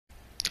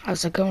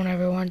How's it going,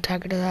 everyone?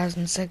 Tiger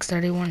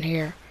 2006-31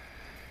 here.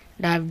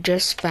 And I've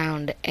just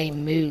found a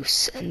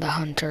moose in the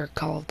Hunter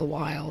Call of the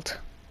Wild.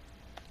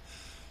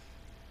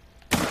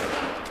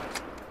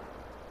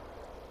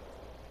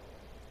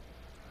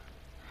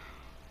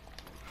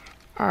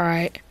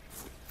 Alright.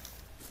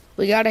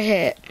 We got a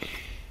hit.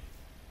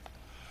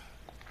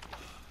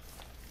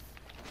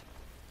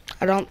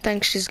 I don't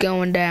think she's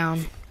going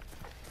down.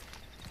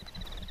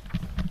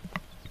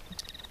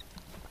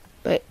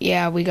 But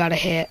yeah, we got a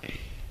hit.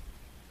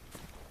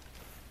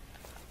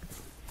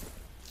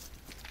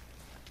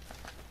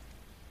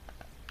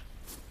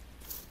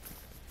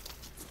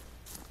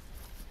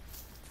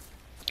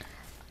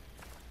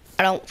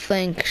 I don't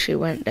think she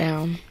went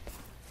down.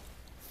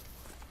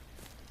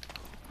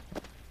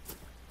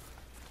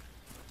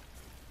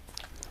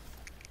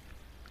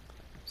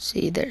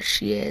 See, there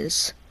she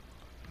is.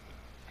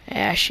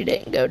 Yeah, she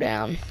didn't go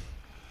down.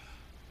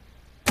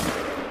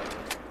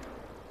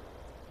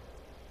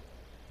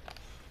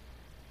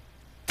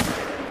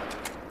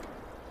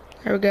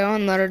 There we go,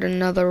 and let her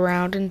another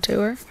round into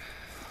her.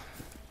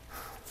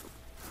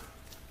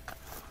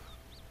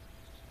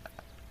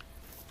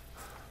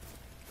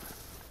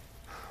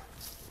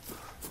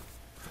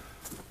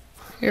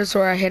 Here's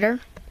where I hit her.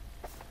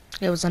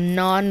 It was a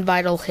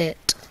non-vital hit.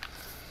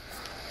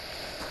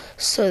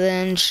 So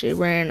then she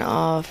ran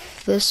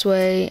off this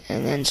way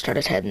and then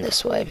started heading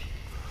this way.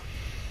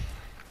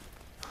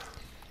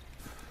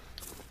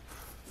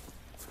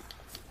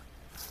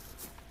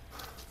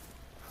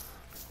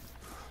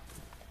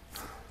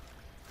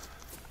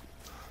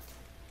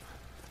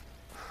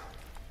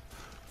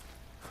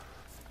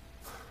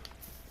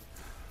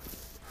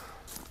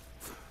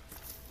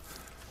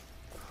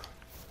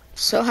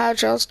 So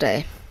how'd y'all's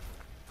day?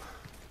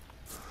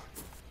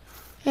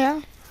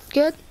 Yeah,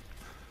 good.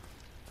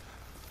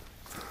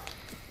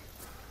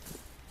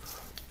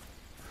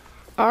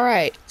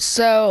 Alright,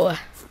 so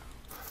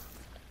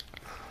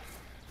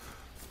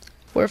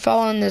we're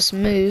following this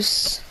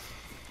moose,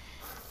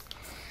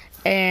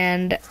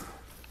 and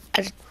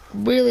I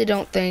really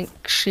don't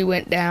think she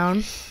went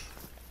down.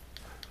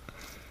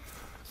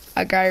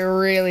 Like, I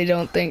really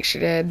don't think she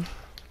did.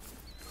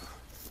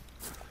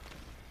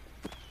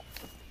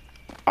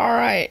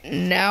 Alright,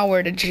 now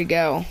where did she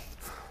go?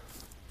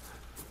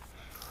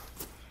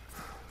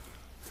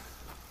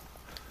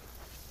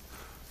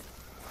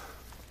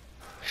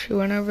 She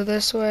went over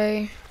this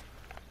way.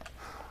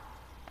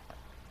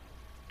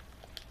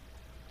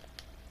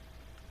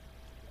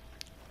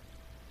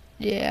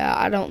 Yeah,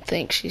 I don't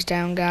think she's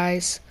down,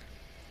 guys.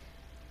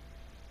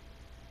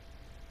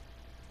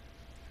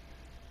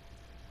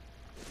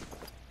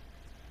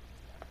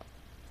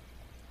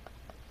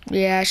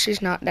 Yeah,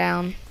 she's not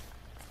down.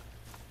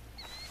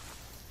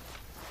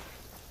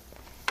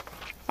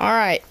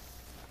 Alright.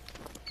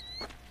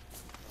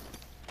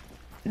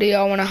 Do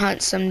y'all want to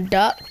hunt some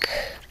duck?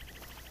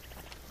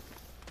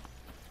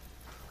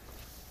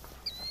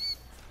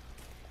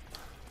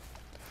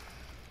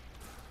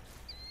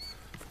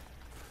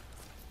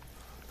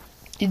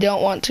 You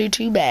don't want to,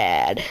 too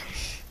bad.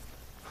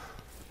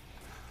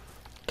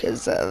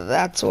 Because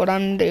that's what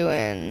I'm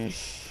doing.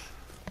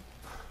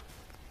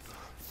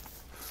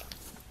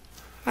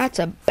 That's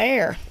a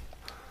bear.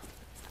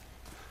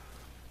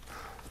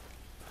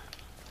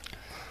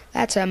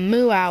 That's a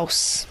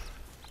moose.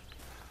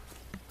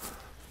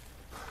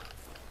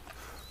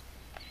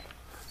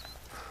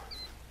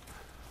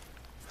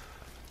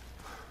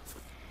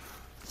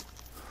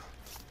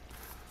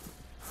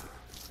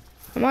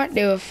 I might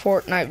do a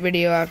Fortnite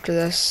video after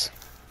this.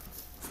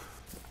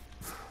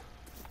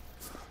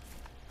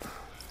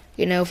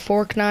 You know,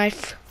 fork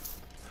knife.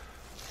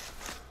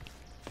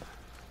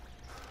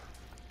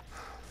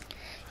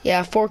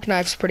 Yeah, fork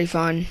knife's pretty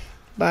fun,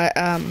 but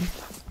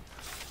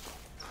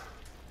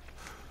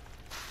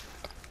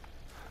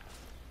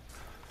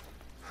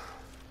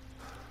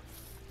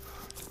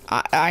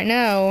I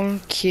know.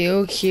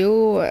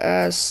 Cue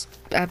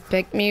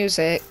epic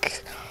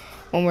music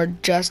when we're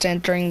just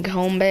entering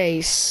home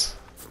base.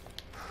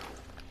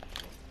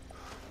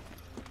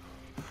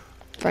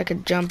 If I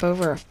could jump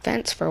over a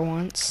fence for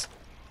once.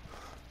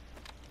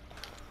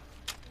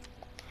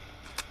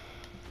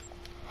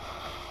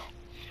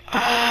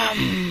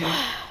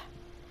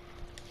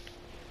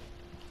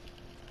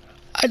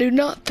 I do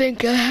not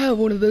think I have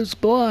one of those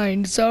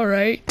blinds,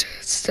 alright.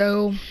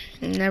 So,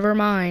 never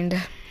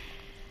mind.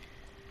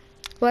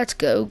 Let's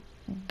go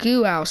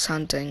goose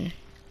hunting.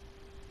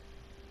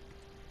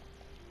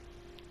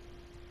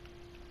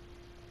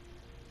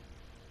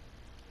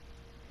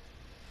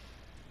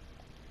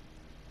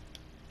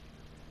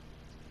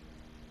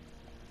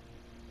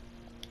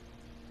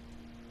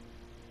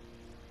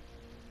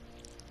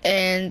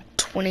 And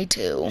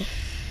 22.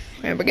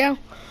 There we go.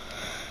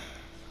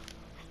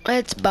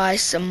 Let's buy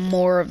some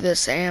more of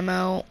this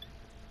ammo.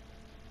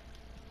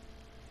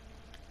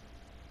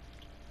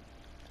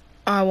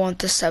 I want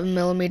the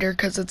 7mm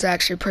because it's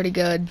actually pretty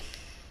good.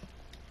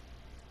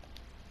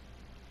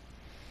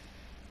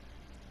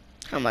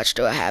 How much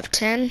do I have?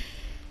 10?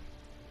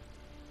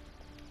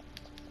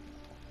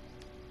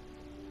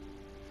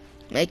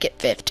 Make it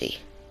 50.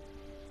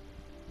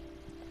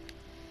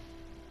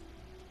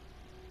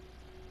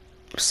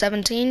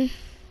 17.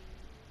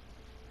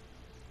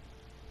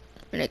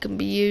 And it can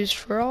be used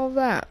for all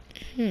that.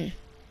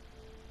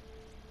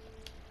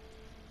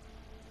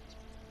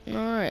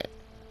 Alright.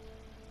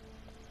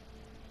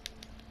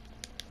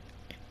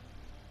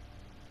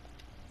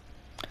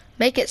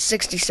 Make it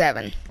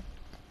 67.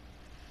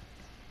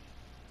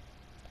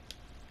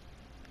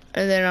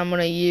 And then I'm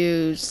gonna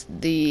use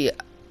the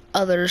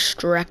other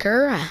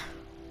Strecker,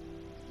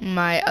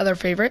 my other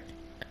favorite.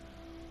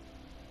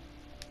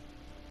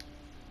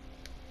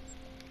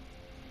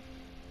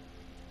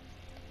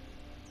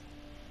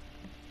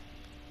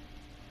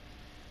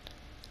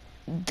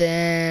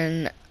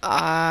 Then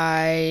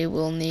I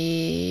will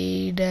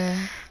need,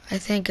 I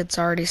think it's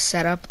already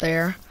set up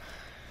there,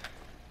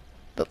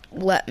 but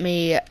let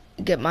me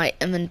get my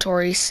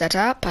inventory set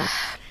up.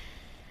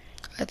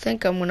 I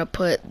think I'm gonna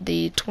put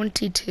the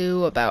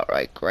 22 about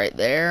right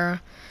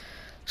there,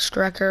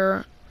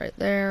 Strecker right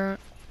there,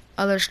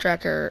 other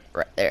Strecker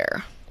right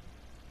there.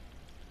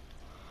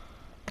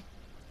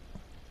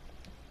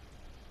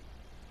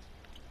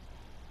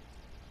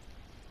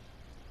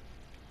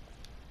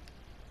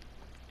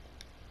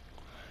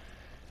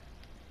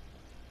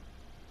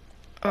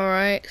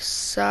 Alright,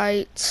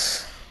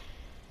 sights.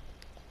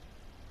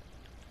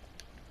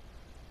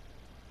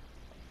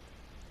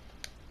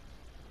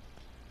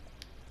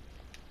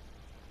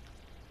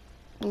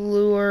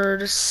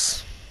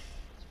 Lures.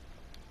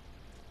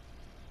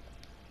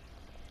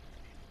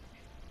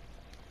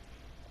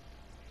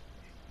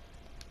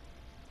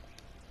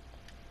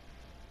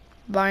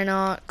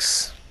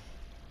 Binocs.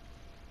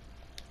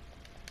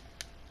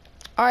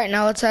 Alright,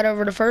 now let's head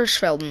over to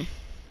Firstfelden.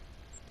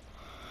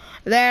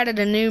 They added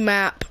a new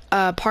map,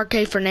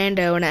 Parque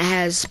Fernando, and it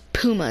has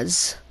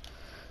pumas.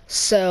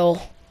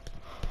 So,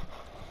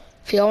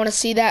 if y'all want to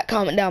see that,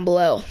 comment down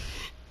below.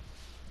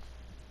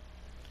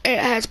 It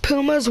has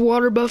pumas,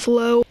 water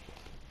buffalo,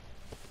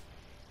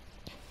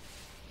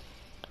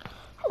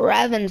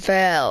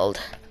 Ravenfeld.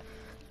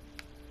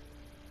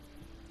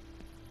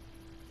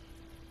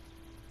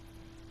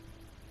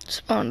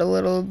 Spawned a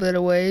little bit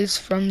of ways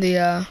from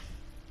the,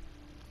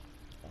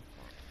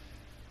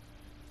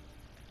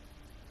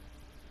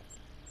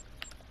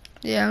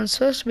 yeah, I'm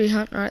supposed to be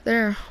hunting right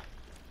there.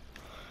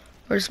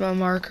 Where's my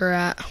marker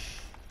at?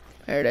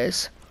 There it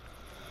is.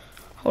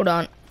 Hold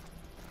on.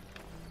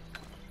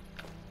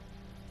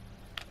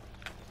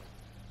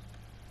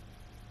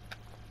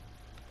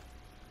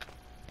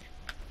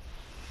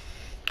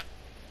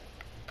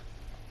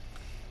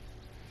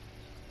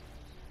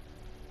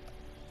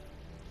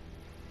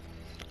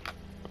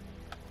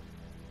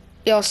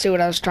 Y'all see what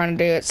I was trying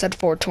to do. It said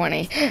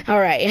 420.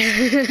 Alright.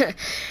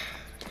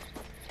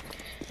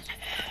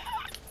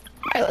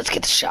 Alright, let's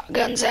get the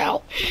shotguns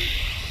out.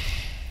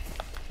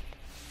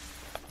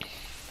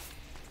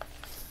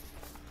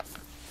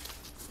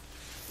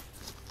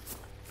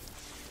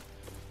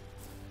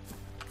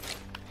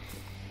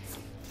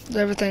 Is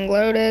everything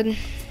loaded?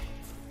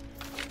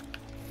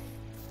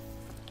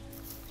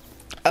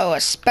 Oh,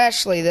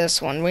 especially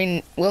this one.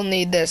 We'll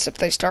need this if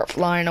they start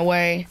flying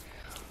away.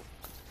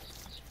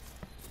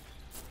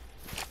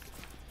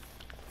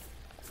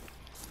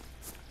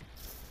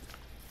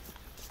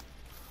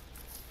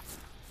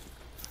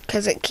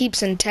 Because it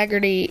keeps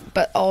integrity,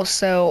 but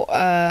also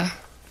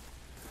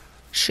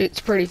shoots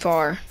pretty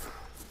far.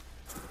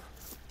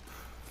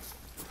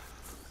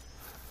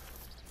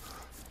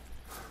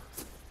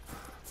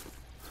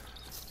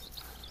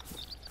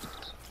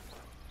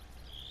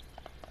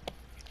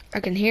 I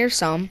can hear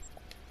some,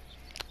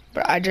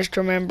 but I just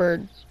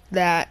remembered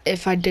that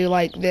if I do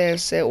like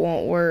this, it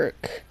won't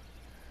work.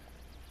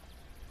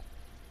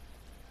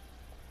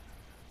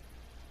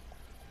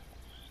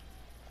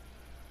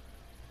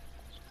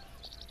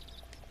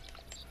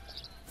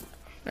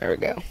 There we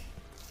go.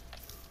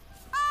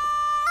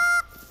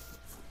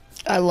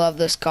 I love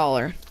this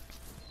collar.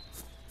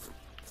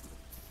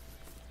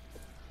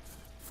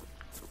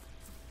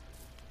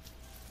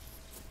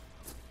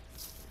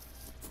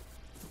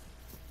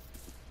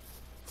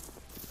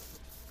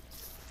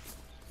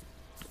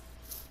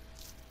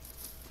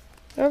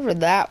 Over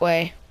that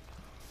way.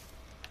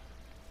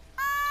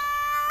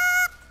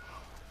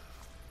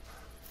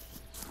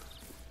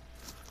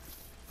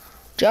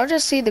 Did y'all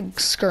just see the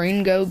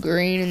screen go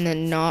green and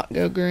then not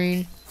go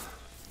green?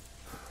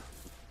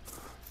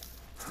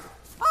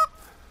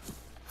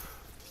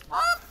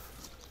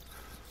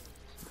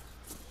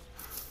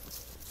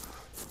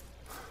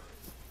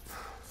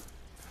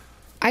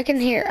 I can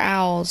hear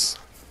owls.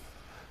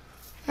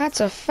 That's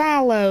a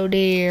fallow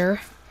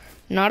deer.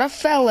 Not a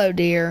fellow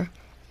deer,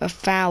 a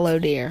fallow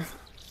deer.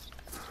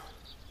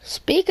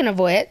 Speaking of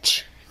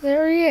which,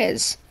 there he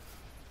is.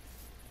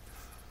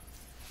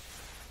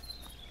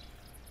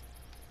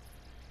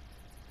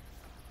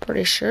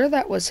 Pretty sure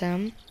that was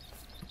him.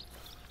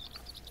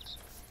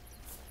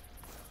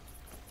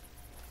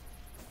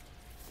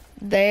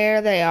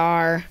 There they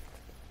are.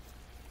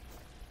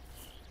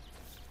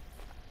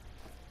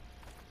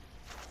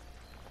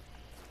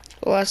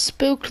 Well, I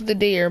spooked the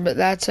deer, but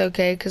that's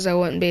okay, because I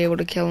wouldn't be able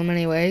to kill him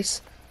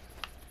anyways.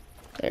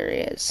 There he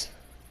is.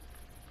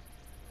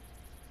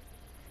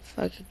 If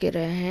I could get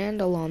a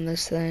handle on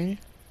this thing.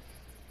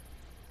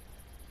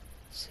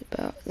 It's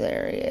about,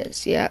 there he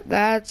is. Yeah,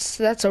 that's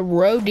a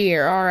roe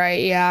deer.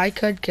 Alright, yeah, I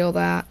could kill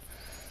that.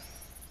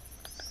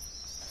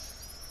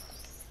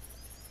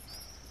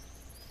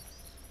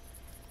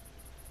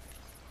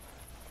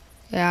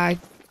 Yeah,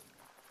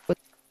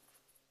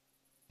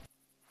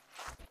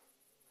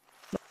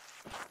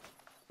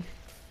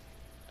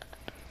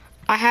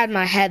 I had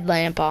my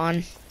headlamp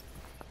on.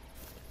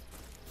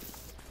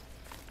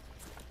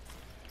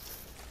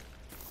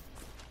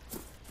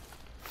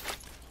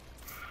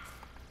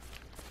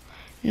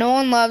 No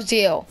one loves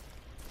you.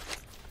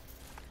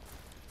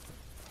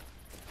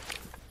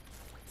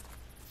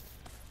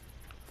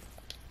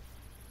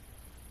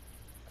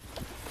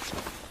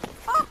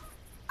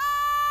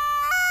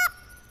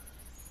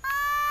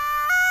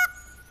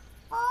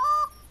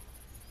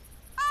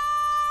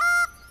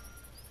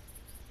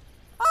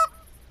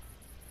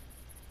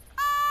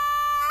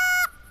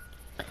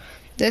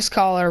 This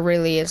collar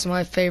really is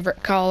my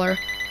favorite collar.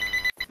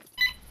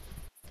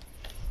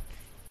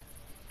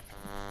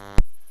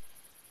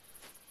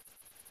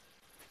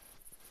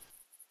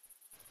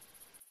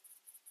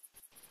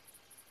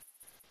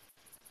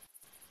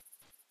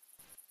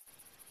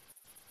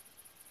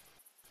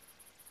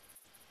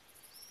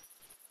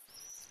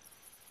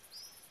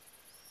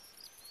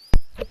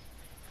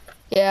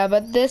 Yeah,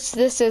 but this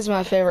is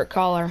my favorite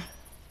collar.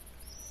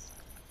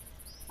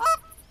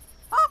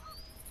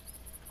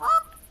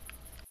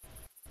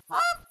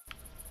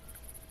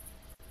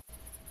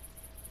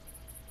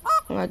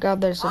 Oh my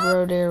god, there's a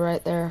roe deer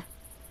right there.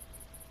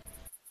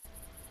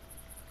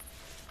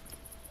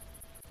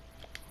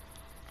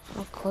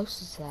 How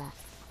close is that?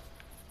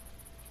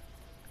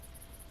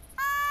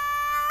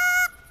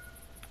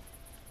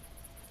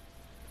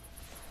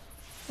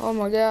 Oh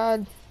my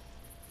god.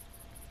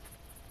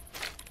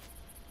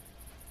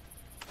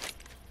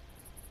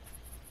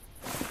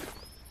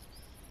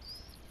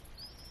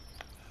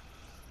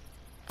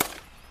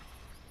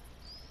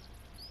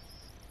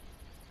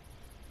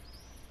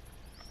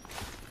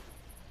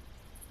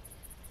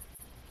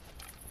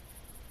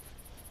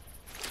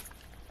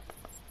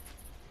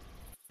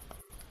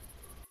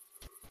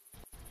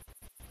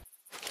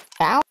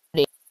 Fallow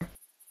deer.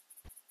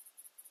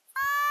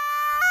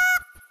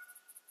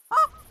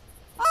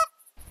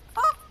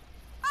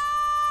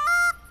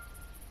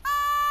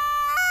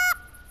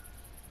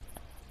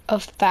 A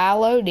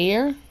fallow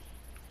deer?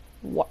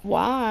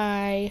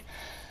 Why?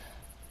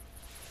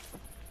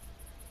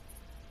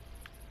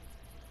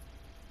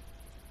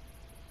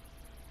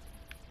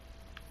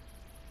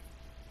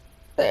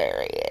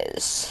 There he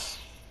is.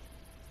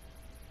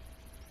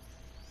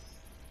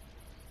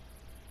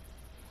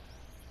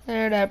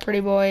 There that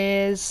pretty boy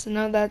is.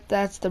 No,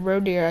 that's the roe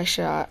deer I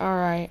shot.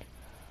 Alright.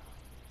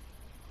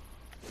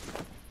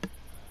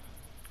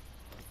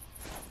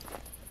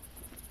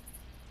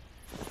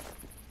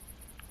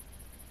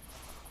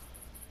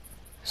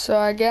 So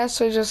I guess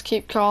we just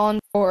keep calling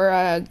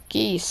for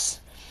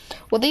geese.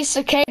 Will these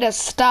cicadas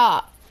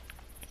stop?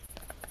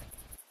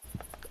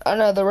 Oh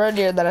no, the roe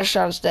deer that I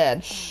shot is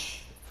dead.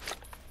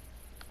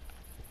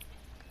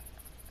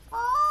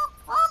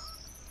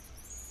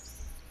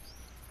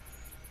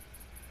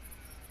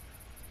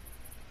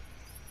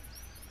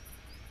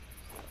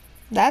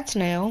 That's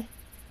new.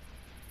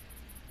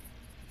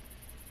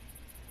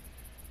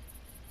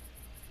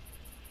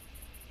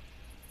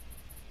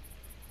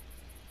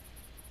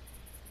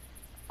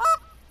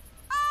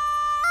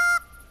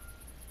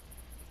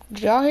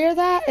 Did y'all hear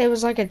that? It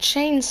was like a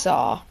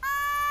chainsaw.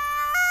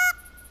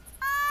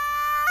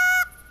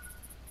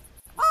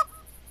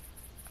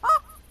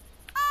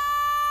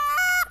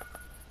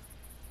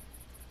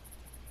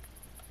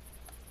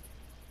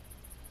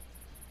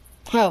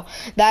 Oh,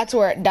 that's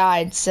where it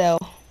died, so.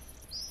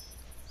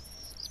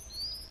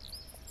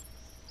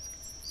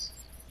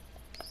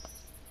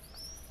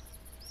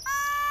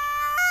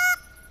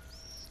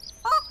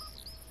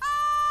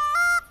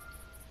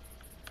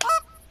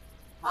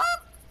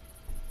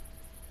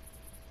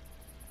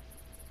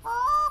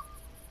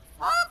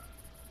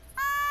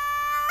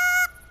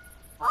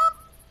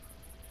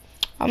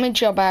 I'll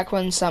meet y'all back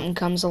when something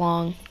comes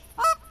along.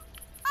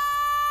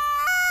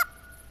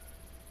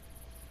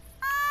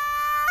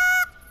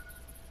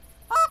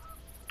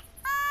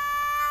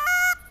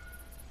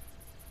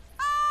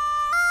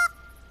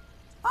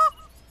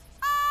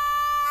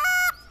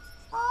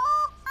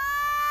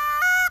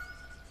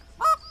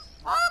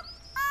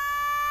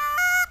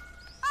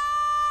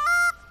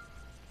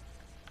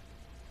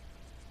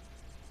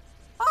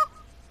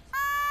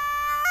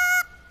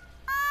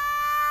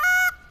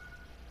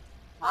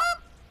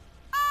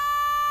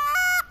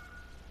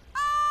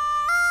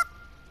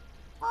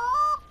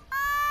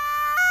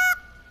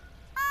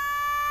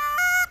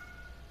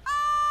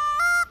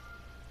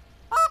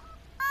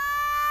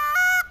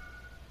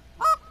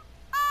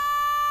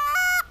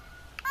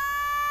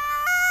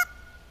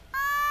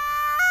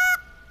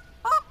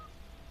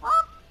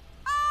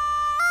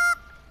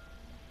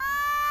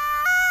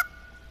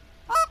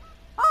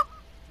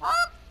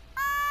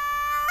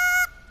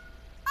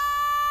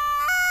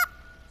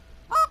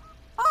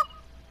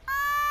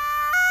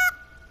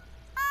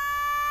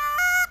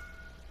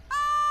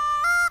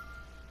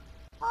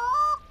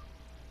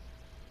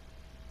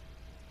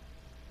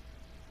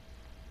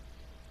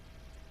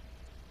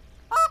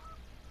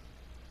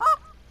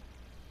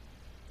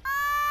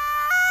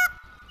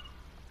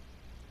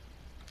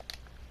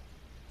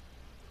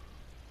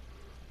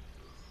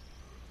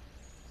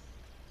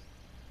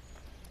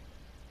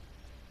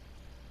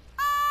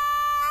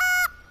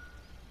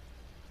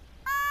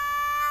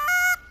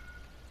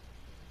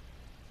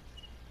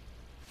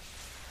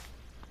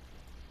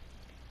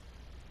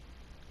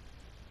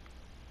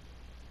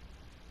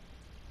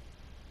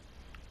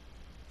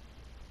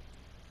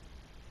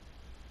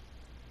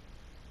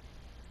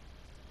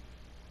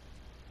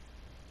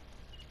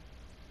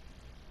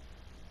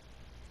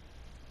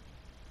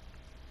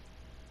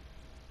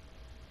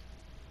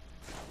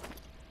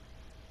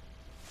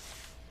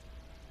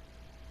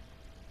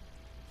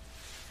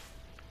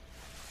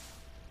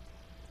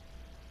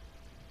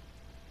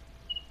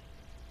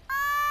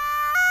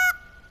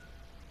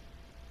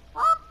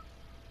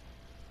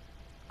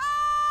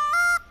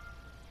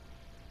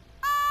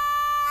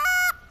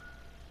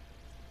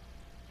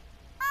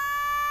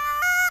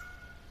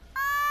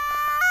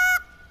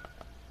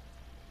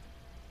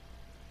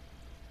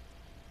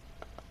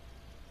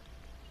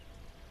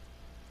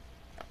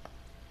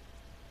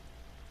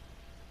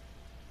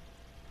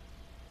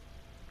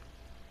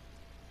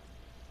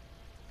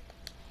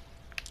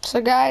 So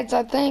guys,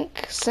 I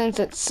think since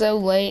it's so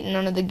late,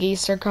 none of the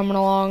geese are coming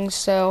along,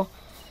 so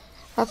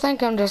I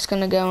think I'm just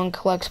gonna go and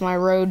collect my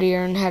roe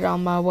deer and head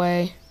on my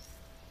way.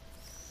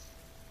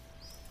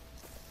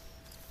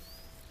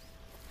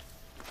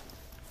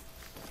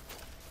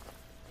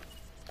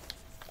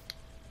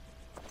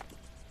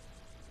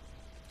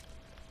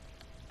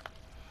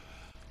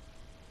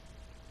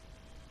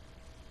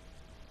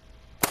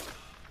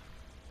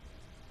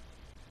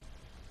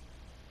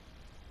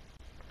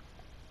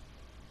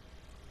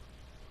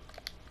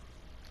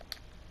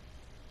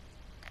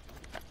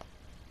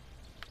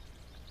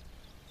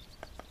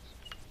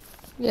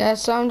 Yeah,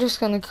 so I'm just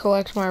gonna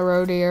collect my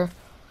roe deer.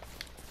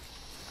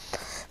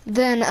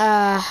 Then,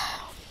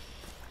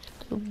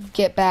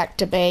 get back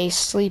to base,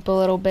 sleep a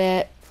little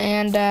bit,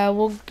 and,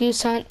 we'll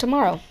goose hunt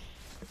tomorrow.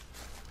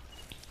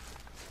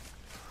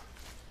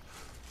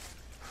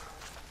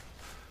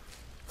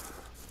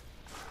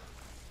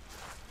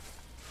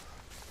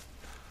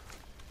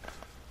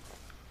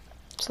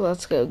 So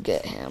let's go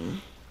get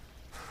him.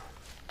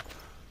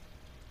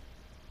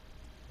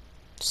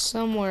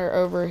 Somewhere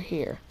over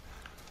here.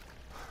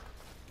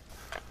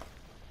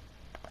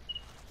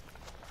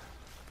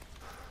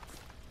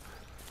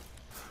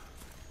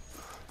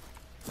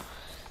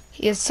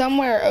 He is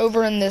somewhere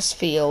over in this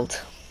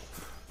field.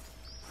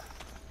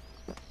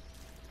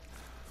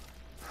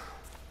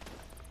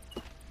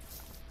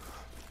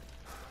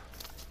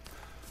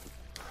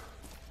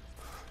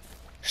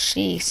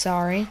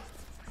 Sorry.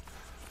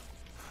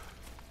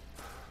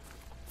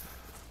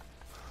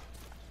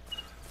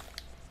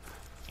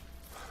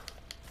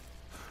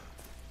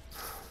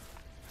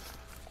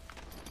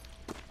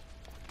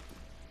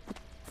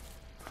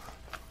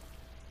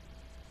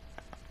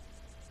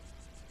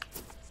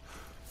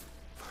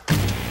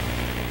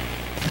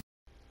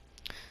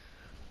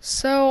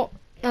 So,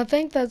 I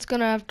think that's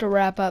gonna have to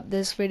wrap up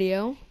this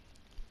video.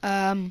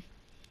 If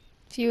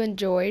you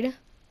enjoyed,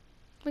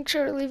 make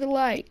sure to leave a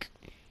like.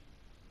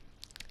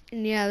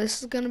 And yeah,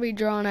 this is gonna be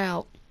drawn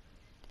out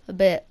a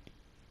bit.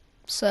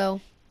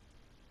 So,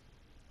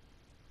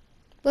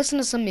 listen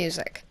to some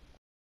music.